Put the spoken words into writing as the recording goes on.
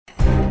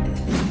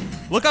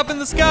Look up in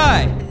the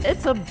sky.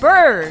 It's a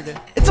bird.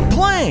 It's a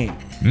plane.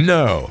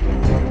 No,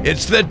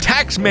 it's the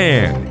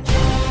Taxman.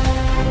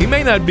 He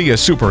may not be a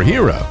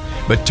superhero,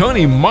 but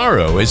Tony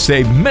Morrow has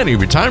saved many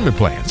retirement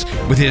plans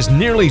with his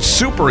nearly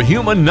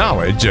superhuman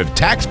knowledge of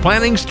tax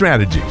planning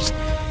strategies.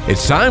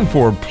 It's time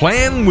for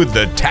Plan with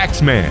the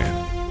Taxman.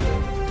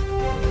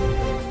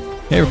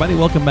 Hey everybody,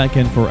 welcome back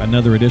in for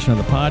another edition of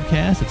the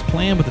podcast. It's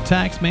Plan with the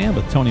Taxman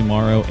with Tony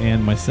Morrow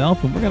and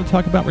myself, and we're going to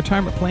talk about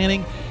retirement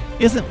planning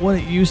isn't what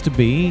it used to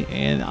be,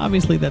 and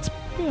obviously that's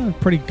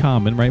pretty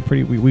common, right?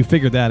 We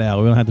figured that out.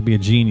 We don't have to be a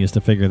genius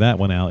to figure that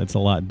one out. It's a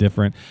lot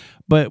different.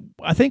 But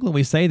I think when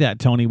we say that,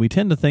 Tony, we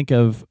tend to think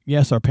of,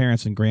 yes, our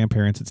parents and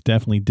grandparents, it's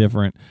definitely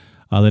different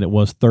than it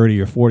was 30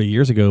 or 40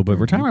 years ago, but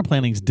retirement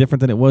planning is different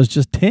than it was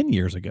just 10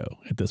 years ago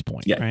at this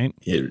point, right?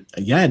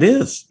 It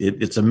is.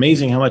 It's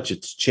amazing how much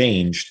it's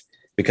changed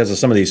because of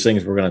some of these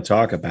things we're going to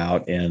talk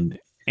about.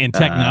 And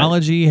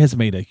technology has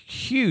made a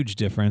huge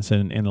difference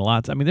in a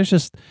lot. I mean, there's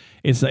just,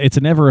 it's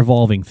an ever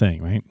evolving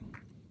thing, right?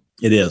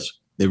 It is.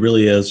 It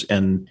really is.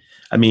 And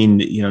I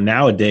mean,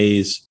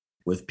 nowadays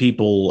with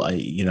people,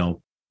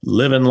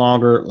 living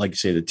longer, like you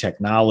say, the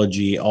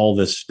technology, all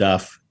this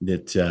stuff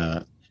that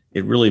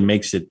it really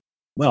makes it,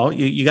 well,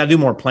 you got to do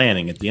more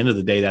planning. At the end of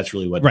the day, that's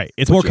really what, right.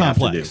 It's more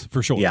complex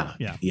for sure.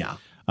 Yeah.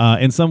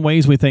 In some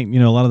ways, we think, a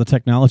lot of the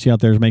technology out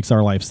there makes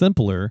our life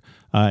simpler.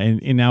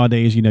 And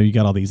nowadays, you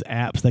got all these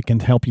apps that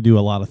can help you do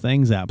a lot of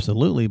things.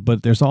 Absolutely.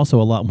 But there's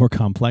also a lot more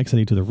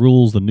complexity to the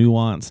rules, the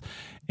nuance,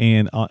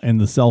 and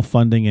the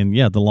self-funding and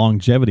the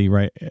longevity,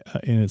 right,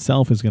 in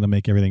itself is going to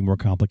make everything more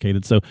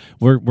complicated. So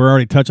we're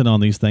already touching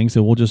on these things.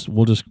 So we'll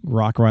just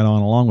rock right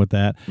on along with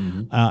that,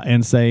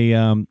 and say,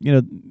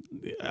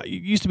 it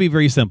used to be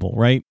very simple,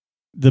 right?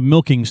 The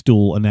milking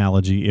stool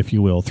analogy, if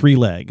you will, 3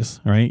 legs,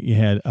 right? You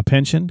had a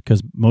pension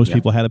because most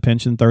people had a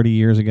pension 30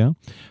 years ago.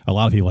 A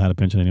lot of people had a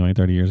pension anyway,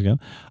 30 years ago.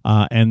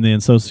 And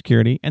then Social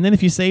Security. And then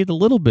if you saved a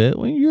little bit,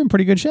 well, you're in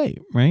pretty good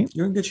shape, right?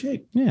 You're in good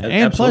shape. Yeah.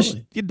 And plus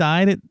you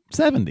died at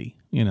 70,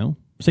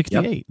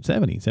 68,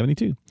 70,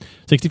 72,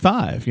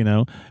 65,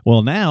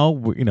 Well,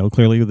 now,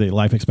 clearly the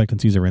life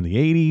expectancies are in the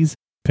 80s.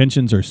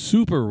 Pensions are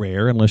super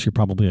rare unless you're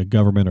probably a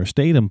government or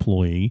state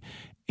employee.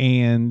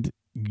 And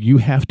you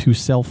have to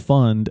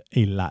self-fund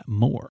a lot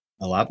more.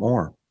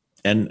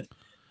 And,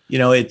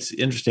 it's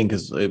interesting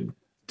because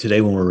today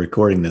when we're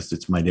recording this,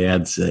 it's my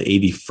dad's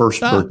 81st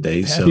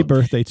birthday. Happy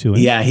birthday to him.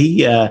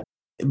 Yeah,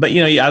 but,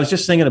 I was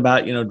just thinking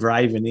about,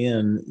 driving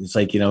in. It's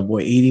like,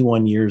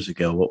 81 years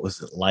ago, what was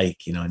it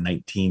like, in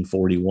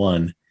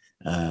 1941?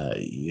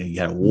 You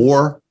had a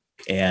war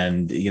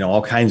and,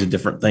 all kinds of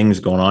different things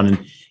going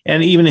on.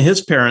 And even his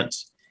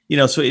parents,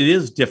 so it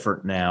is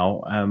different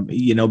now,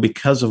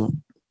 because of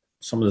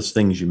some of those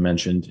things you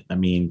mentioned. I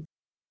mean,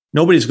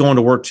 nobody's going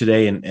to work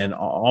today and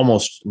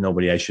almost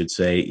nobody, I should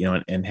say,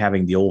 and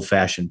having the old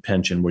fashioned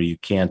pension where you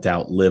can't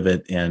outlive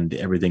it and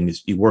everything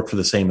is, you work for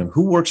the same,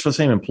 who works for the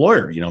same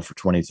employer, for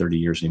 20, 30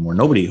 years anymore?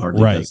 Nobody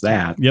hardly does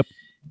that. Yep.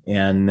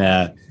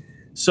 And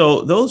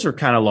so those are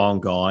kind of long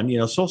gone.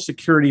 Social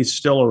Security is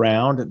still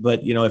around, but,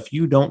 if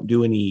you don't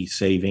do any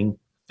saving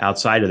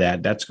outside of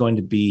that, that's going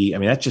to be,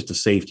 that's just a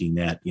safety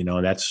net.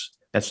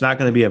 That's not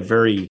going to be a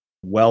very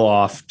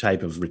well-off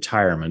type of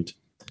retirement,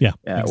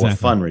 exactly. Or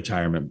fun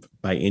retirement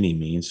by any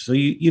means. So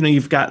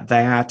you've got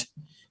that.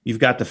 You've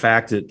got the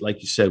fact that,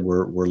 like you said,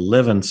 we're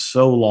living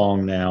so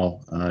long now.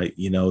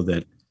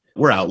 That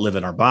we're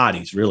outliving our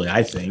bodies. Really,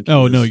 I think.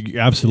 Oh no,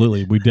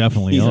 absolutely, we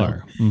definitely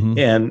are. Mm-hmm.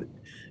 And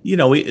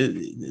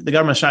the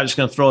government's not just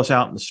going to throw us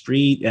out in the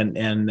street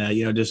and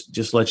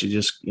just let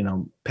you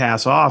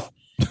pass off.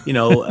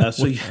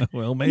 So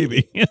well,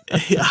 maybe.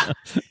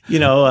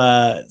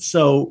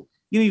 So.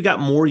 You've got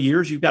more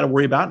years you've got to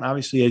worry about. And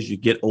obviously, as you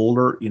get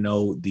older,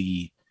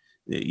 the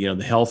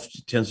health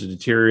tends to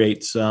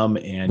deteriorate some.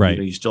 And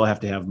you still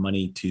have to have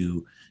money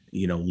to,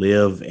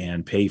 live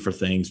and pay for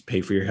things,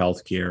 pay for your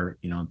health care,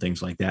 and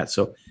things like that.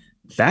 So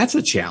that's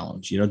a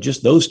challenge.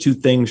 Just those two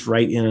things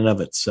right in and of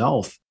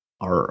itself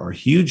are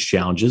huge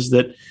challenges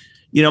that,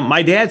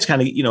 my dad's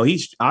kind of,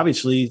 he's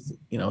obviously,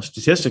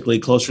 statistically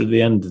closer to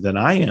the end than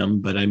I am.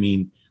 But I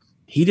mean,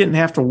 he didn't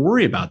have to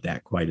worry about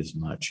that quite as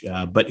much.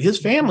 But his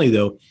family,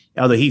 though,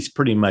 although he's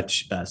pretty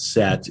much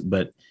set,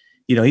 but,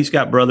 he's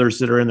got brothers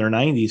that are in their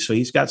 90s, so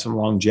he's got some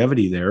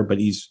longevity there. But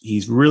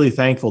he's really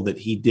thankful that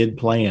he did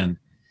plan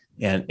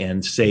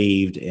and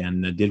saved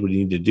and did what he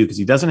needed to do because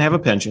he doesn't have a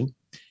pension.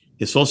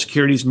 His Social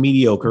Security is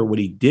mediocre. What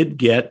he did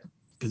get,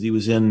 because he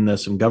was in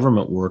some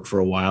government work for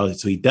a while,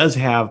 so he does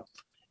have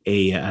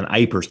an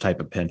IPERS type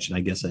of pension, I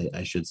guess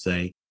I should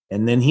say.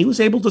 And then he was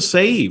able to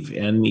save,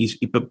 and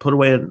he put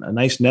away a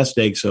nice nest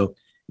egg. So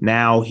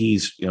now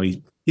he's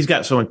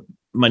got so much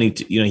money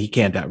to, he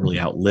can't really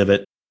outlive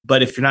it.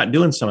 But if you're not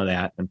doing some of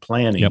that and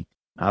planning,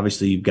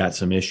 obviously you've got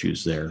some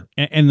issues there.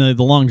 And the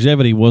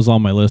longevity was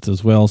on my list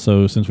as well.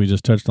 So since we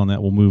just touched on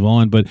that, we'll move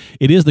on. But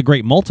it is the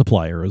great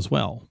multiplier as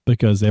well,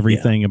 because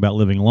everything about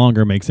living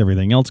longer makes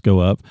everything else go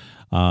up.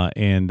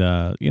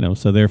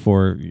 So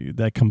therefore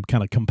that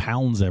kind of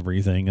compounds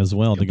everything as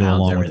well to go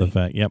along with the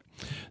fact. Yep.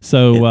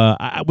 So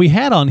we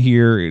had on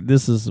here,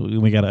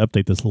 we got to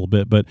update this a little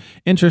bit, but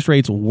interest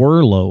rates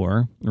were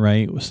lower,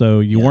 right? So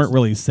you weren't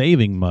really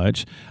saving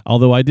much.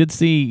 Although I did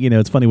see,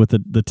 it's funny with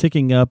the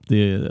ticking up,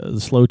 the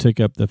slow tick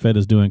up the Fed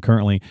is doing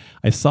currently.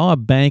 I saw a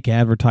bank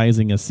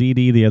advertising a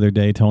CD the other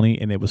day, Tony,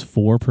 and it was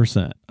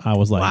 4%. I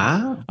was like,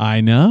 wow.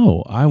 I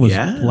know. I was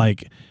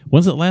like,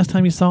 when's the last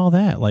time you saw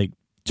that? Like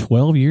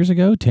 12 years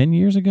ago, 10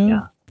 years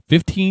ago,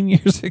 15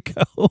 years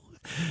ago,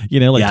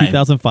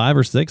 2005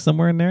 or 6,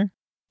 somewhere in there.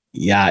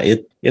 Yeah,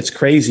 it's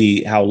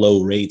crazy how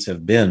low rates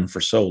have been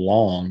for so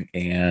long.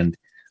 And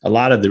a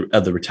lot of the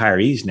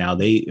retirees now,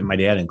 my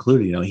dad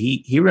included,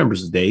 he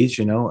remembers the days,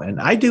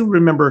 and I do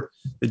remember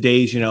the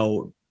days,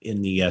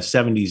 in the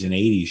 70s and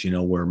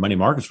 80s, where money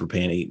markets were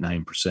paying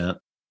 8-9%.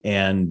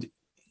 And,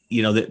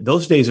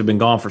 those days have been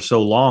gone for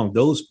so long.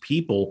 Those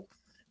people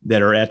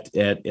that are at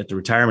the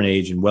retirement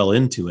age and well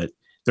into it,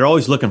 they're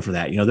always looking for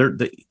that.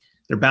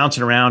 They're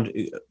bouncing around,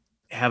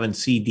 having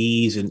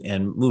CDs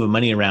and moving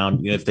money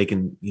around. If they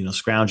can,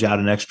 scrounge out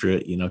an extra,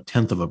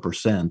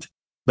 0.1%.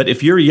 But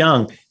if you're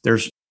young,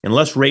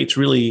 unless rates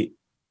really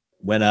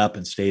went up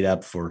and stayed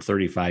up for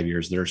 35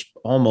 years, there's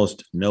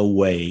almost no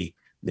way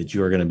that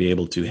you're going to be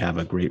able to have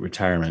a great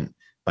retirement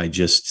by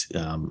just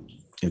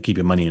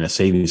keeping money in a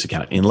savings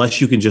account, unless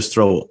you can just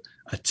throw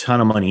a ton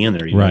of money in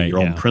there, your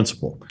own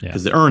principal,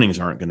 because the earnings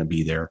aren't going to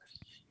be there.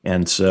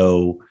 And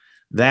so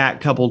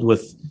that, coupled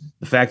with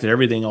the fact that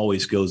everything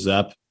always goes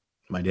up,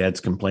 my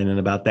dad's complaining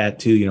about that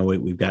too.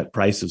 We've got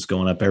prices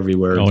going up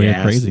everywhere. Oh,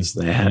 gas, crazy.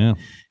 That.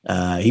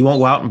 Yeah. He won't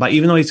go out and buy,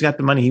 even though he's got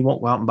the money, he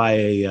won't go out and buy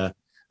a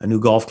new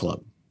golf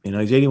club.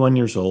 He's 81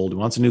 years old. He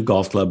wants a new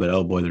golf club, but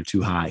oh boy, they're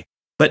too high.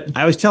 But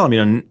I always tell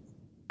him,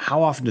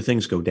 how often do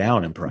things go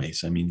down in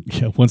price? I mean,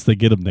 once they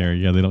get them there,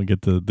 they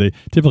don't they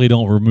typically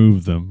don't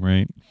remove them,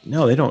 right?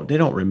 No, they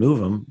don't remove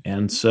them.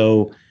 And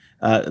so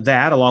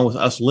that, along with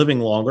us living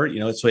longer,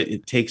 so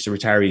it takes the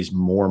retirees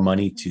more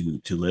money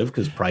to live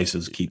because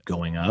prices keep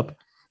going up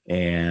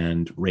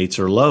and rates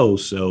are low.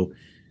 So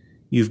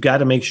you've got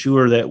to make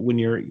sure that when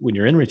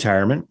you're in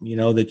retirement,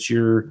 that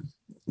you're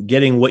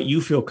getting what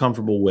you feel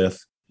comfortable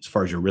with as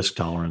far as your risk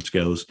tolerance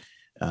goes,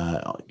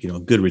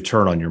 good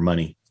return on your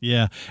money.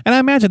 Yeah. And I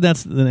imagine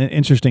that's an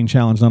interesting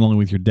challenge, not only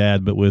with your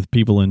dad, but with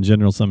people in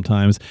general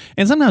sometimes.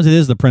 And sometimes it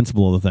is the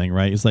principle of the thing,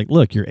 right? It's like,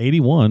 look, you're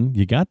 81,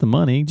 you got the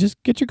money,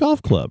 just get your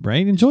golf club,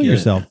 right? Enjoy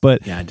yourself.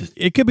 But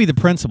it could be the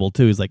principle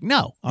too. He's like,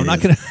 no, I'm not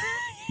going to.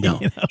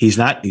 No, he's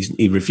not.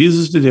 He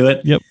refuses to do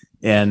it. Yep.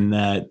 And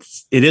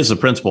it is a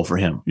principle for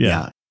him.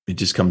 Yeah. It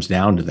just comes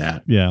down to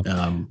that. Yeah.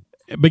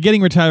 But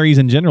getting retirees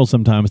in general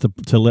sometimes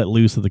to let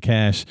loose of the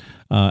cash,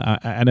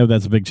 I know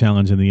that's a big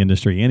challenge in the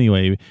industry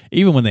anyway,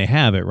 even when they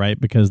have it, right?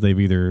 Because they've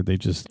either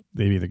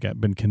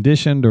been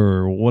conditioned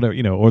or whatever,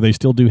 or they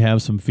still do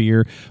have some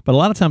fear. But a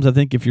lot of times I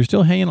think if you're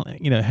still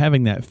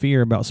having that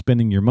fear about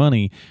spending your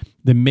money,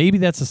 then maybe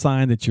that's a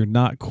sign that you're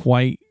not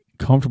quite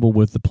comfortable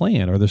with the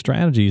plan, or the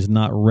strategy is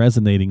not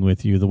resonating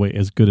with you the way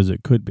as good as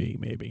it could be,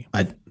 maybe.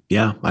 I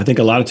think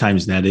a lot of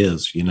times that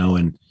is,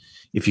 and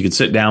if you could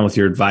sit down with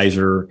your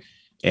advisor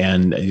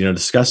and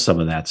discuss some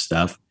of that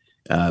stuff,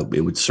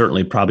 it would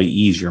certainly probably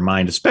ease your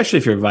mind, especially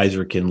if your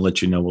advisor can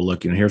let you know, well,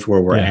 look, here's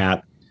where we're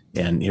at,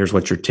 and here's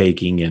what you're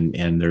taking,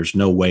 and there's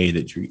no way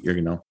that you're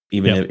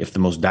even if the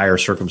most dire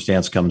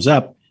circumstance comes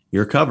up,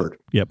 you're covered.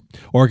 Yep.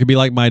 Or it could be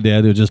like my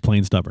dad, who's just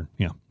plain stubborn.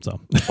 Yeah.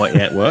 So.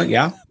 Well,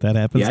 yeah. That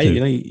happens too.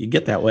 You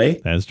get that way.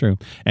 That's true.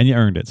 And you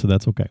earned it, so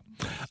that's okay.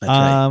 That's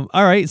right.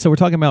 All right. So we're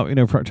talking about,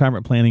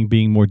 retirement planning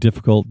being more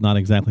difficult, not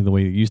exactly the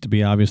way it used to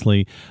be,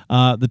 obviously.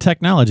 The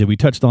technology, we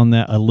touched on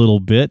that a little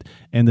bit.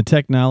 And the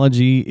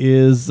technology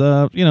is,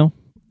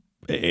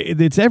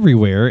 it's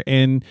everywhere.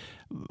 And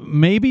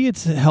maybe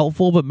it's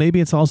helpful, but maybe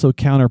it's also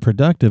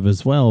counterproductive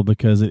as well,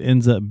 because it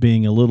ends up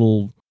being a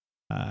little,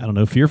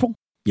 fearful.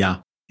 Yeah.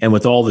 And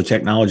with all the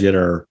technology at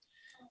our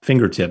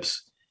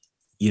fingertips,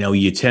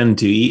 you tend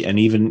to eat, and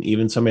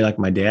even somebody like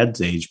my dad's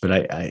age, but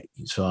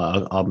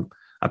I'm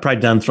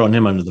probably done throwing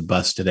him under the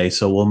bus today.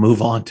 So we'll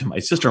move on to my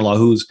sister-in-law,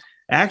 who's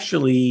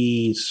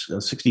actually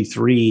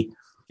 63,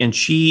 and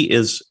she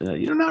is,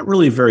 not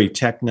really very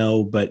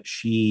techno, but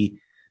she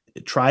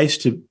tries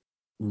to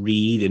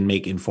read and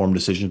make informed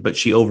decisions, but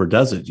she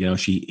overdoes it.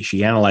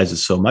 She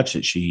analyzes so much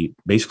that she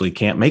basically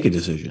can't make a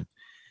decision.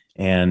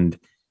 And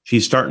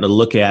she's starting to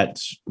look at,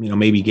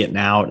 maybe getting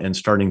out and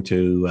starting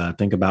to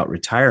think about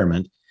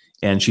retirement,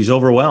 and she's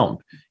overwhelmed.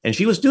 And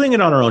she was doing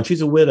it on her own. She's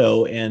a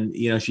widow, and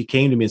she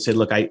came to me and said,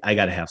 "Look, I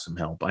got to have some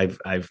help.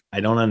 I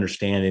don't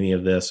understand any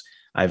of this.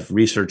 I've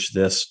researched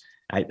this.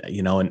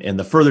 And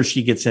the further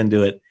she gets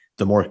into it,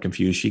 the more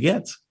confused she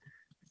gets.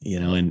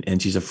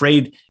 And she's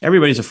afraid.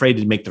 Everybody's afraid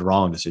to make the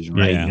wrong decision,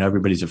 right? Yeah.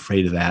 Everybody's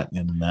afraid of that.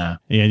 And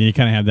and you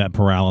kind of have that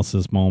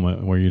paralysis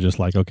moment where you're just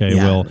like, okay,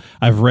 well,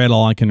 I've read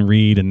all I can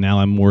read, and now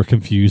I'm more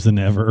confused than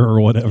ever, or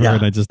whatever,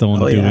 and I just don't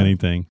want to do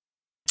anything.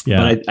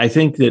 Yeah, but I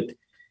think that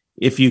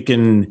if you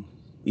can,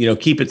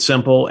 keep it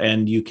simple,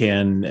 and you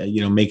can,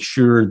 make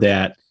sure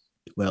that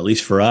well, at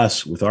least for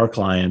us with our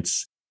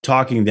clients,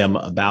 talking to them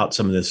about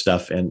some of this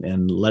stuff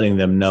and letting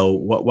them know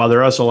while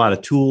there are a lot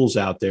of tools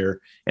out there.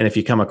 And if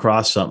you come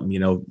across something,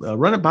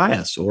 run it by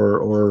us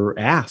or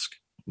ask,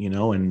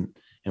 and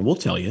we'll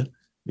tell you,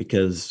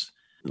 because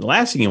the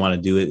last thing you want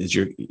to do is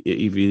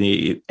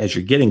as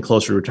you're getting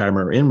closer to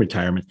retirement or in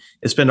retirement,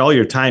 is spend all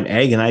your time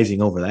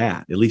agonizing over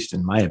that, at least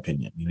in my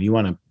opinion. You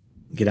want to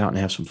get out and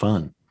have some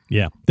fun.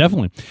 Yeah,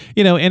 definitely.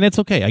 And it's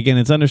okay. Again,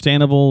 it's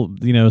understandable,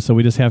 so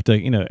we just have to,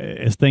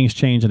 as things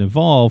change and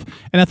evolve.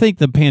 And I think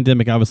the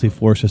pandemic obviously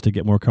forced us to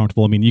get more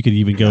comfortable. I mean, you could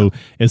even go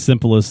as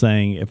simple as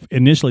saying, if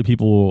initially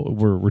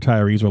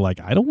retirees were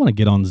like, I don't want to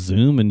get on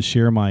Zoom and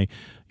share my,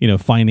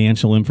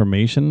 financial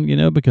information,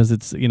 because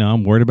it's,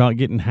 I'm worried about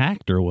getting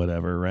hacked or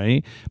whatever.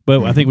 Right.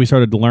 But I think we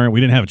started to learn, we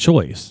didn't have a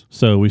choice.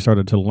 So we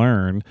started to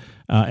learn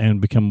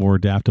and become more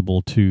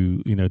adaptable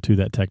to, to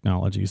that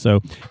technology.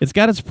 So it's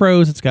got its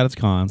pros, it's got its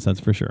cons, that's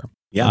for sure.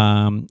 Yeah.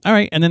 All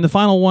right. And then the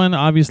final one,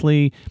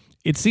 obviously,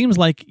 it seems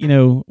like,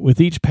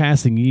 with each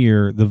passing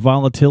year, the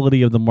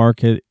volatility of the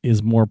market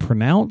is more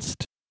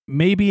pronounced.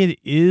 Maybe it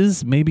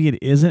is, maybe it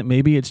isn't.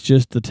 Maybe it's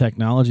just the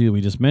technology that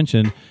we just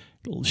mentioned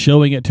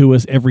showing it to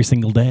us every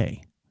single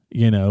day,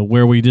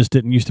 where we just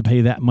didn't used to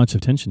pay that much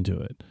attention to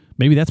it.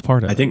 Maybe that's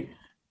part of it. I think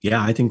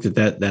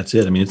that's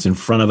it. I mean, it's in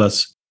front of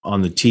us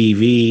on the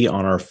TV,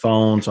 on our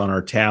phones, on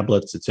our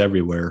tablets. It's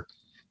everywhere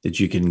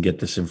that you can get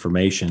this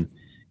information.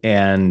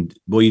 And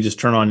you just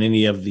turn on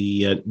any of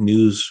the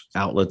news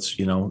outlets,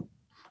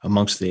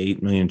 amongst the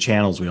 8 million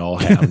channels we all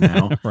have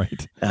now,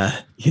 right?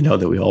 That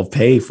we all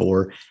pay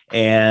for.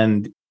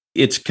 And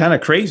it's kind of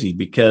crazy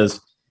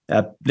because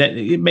that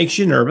it makes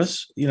you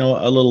nervous,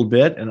 a little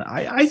bit. And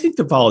I think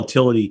the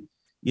volatility,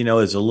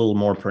 is a little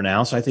more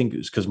pronounced. I think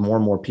it's because more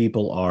and more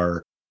people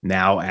are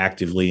now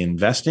actively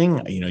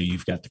investing.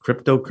 You've got the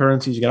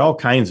cryptocurrencies, you got all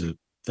kinds of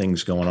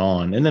things going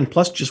on. And then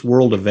plus just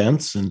world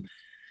events and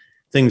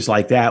things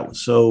like that.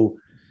 So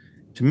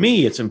to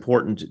me, it's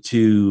important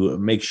to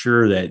make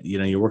sure that,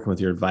 you're working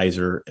with your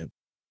advisor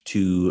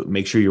to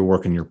make sure you're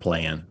working your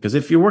plan. Because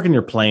if you're working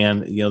your plan,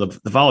 the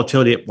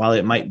volatility, while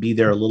it might be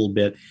there a little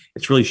bit,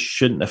 it really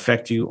shouldn't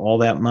affect you all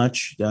that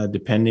much,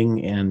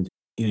 depending. And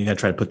you got to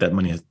try to put that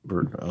money,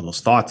 those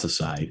thoughts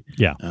aside.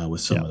 Yeah.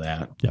 With some of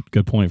that. Yeah.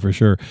 Good point for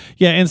sure.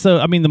 Yeah. And so,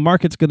 I mean, the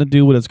market's going to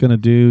do what it's going to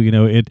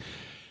do.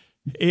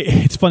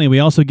 It's funny. We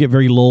also get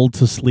very lulled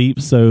to sleep.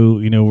 So,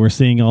 we're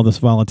seeing all this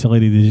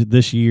volatility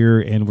this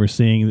year, and we're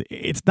seeing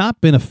it's not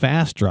been a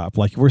fast drop.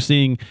 Like we're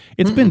seeing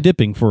it's been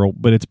dipping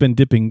but it's been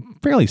dipping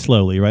fairly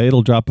slowly, right?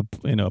 It'll drop a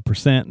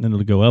 1%, and then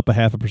it'll go up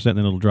 0.5%, then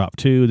it'll drop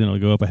 2%, then it'll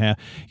go up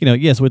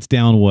 0.5%. So it's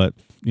down what?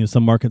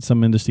 Some markets,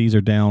 some indices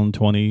are down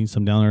 20,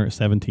 some down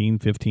 17,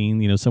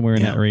 15, somewhere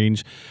in that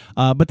range.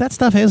 But that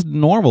stuff is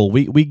normal.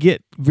 We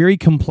get very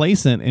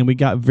complacent, and we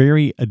got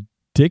very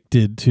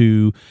addicted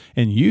to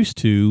and used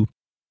to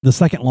the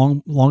second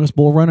longest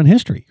bull run in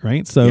history,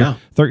 right? So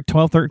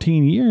 12,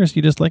 13 years,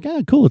 you're just like,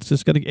 cool, it's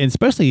just going to, and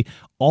especially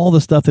all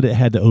the stuff that it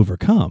had to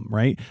overcome,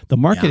 right? The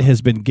market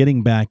has been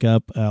getting back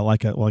up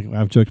like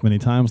I've joked many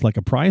times, like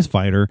a prize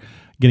fighter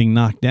getting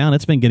knocked down.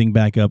 It's been getting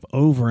back up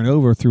over and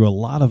over through a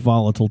lot of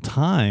volatile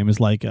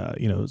times, like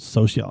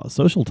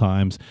social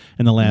times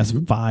in the last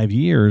 5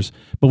 years.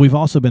 But we've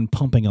also been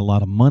pumping a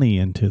lot of money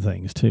into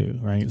things too,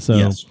 right?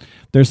 So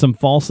there's some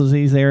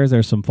falsities there.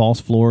 There's some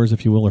false floors,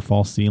 if you will, or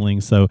false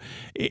ceilings. So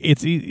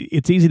it's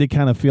easy to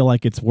kind of feel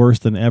like it's worse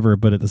than ever,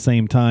 but at the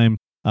same time,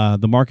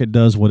 the market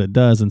does what it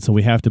does, and so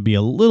we have to be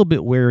a little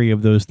bit wary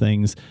of those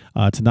things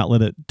to not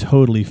let it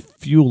totally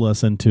fuel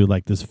us into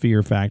like this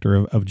fear factor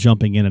of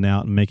jumping in and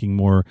out and making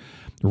more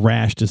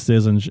rash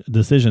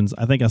decisions.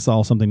 I think I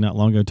saw something not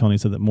long ago, Tony,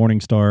 said that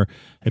Morningstar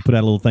had put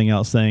out a little thing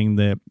out saying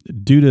that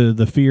due to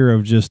the fear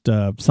of just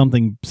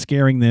something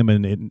scaring them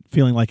and it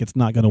feeling like it's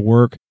not going to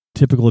work,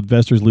 typical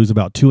investors lose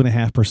about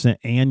 2.5%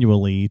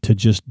 annually to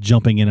just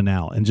jumping in and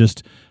out and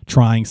just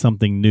trying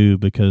something new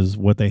because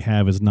what they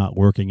have is not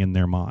working in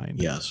their mind.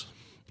 Yes.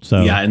 So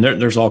and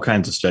there's all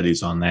kinds of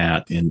studies on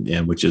that,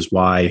 and which is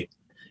why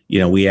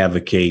we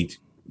advocate,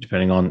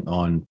 depending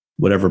on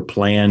whatever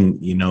plan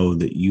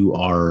that you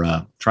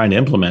are trying to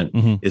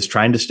implement, is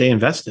trying to stay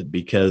invested,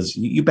 because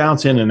you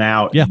bounce in and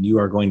out and you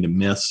are going to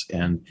miss,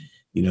 and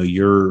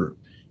your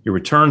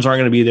returns aren't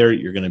going to be there.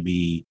 You're going to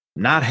be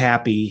not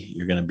happy.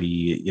 You're going to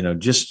be,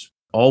 just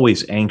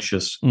always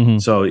anxious.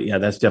 So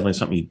that's definitely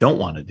something you don't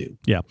want to do.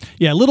 Yeah.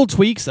 Little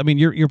tweaks. I mean,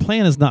 your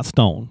plan is not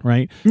stone,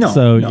 right? No.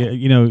 So,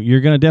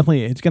 you're going to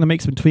it's going to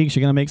make some tweaks.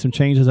 You're going to make some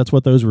changes. That's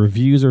what those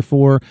reviews are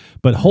for.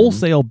 But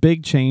wholesale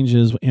big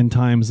changes in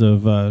times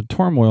of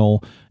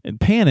turmoil and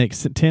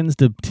panics, it tends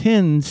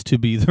to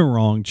be the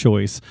wrong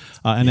choice.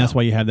 And that's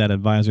why you have that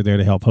advisor there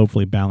to help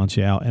hopefully balance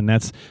you out. And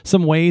that's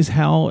some ways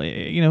how,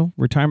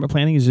 retirement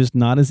planning is just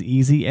not as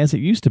easy as it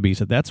used to be.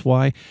 So that's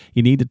why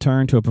you need to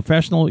turn to a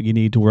professional. You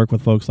need to work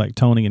with folks like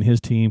Tony and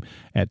his team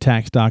at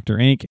Tax Doctor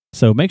Inc.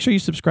 So make sure you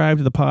subscribe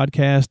to the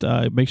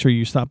podcast. Make sure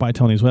you stop by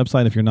Tony's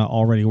website. If you're not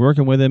already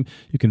working with him,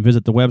 you can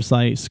visit the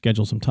website,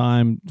 schedule some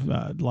time,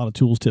 a lot of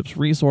tools, tips,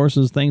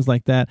 resources, things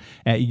like that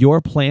at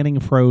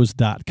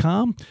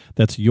yourplanningpros.com.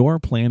 That's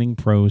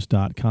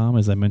yourplanningpros.com.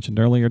 As I mentioned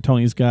earlier,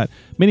 Tony's got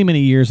many, many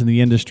years in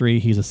the industry.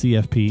 He's a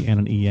CFP and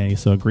an EA,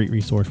 so a great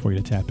resource for you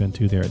to tap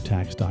into there at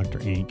Tax Doctor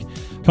Inc.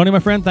 Tony, my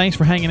friend, thanks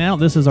for hanging out.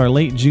 This is our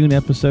late June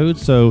episode,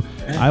 so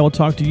I will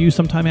talk to you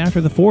sometime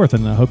after the 4th,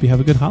 and I hope you have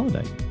a good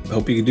holiday.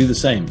 Hope you can do the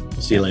same.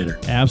 See you later.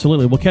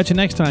 Absolutely. We'll catch you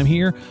next time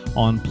here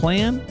on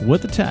Plan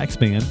with the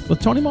Taxman with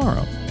Tony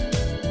Morrow.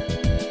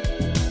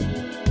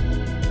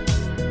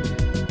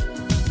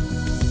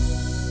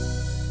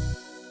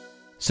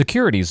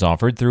 Securities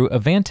offered through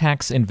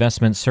Avantax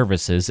Investment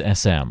Services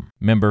SM.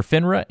 Member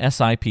FINRA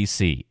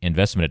SIPC.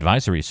 Investment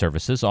advisory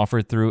services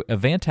offered through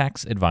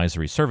Avantax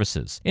Advisory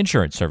Services.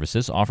 Insurance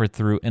services offered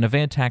through an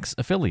Avantax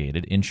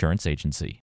affiliated insurance agency.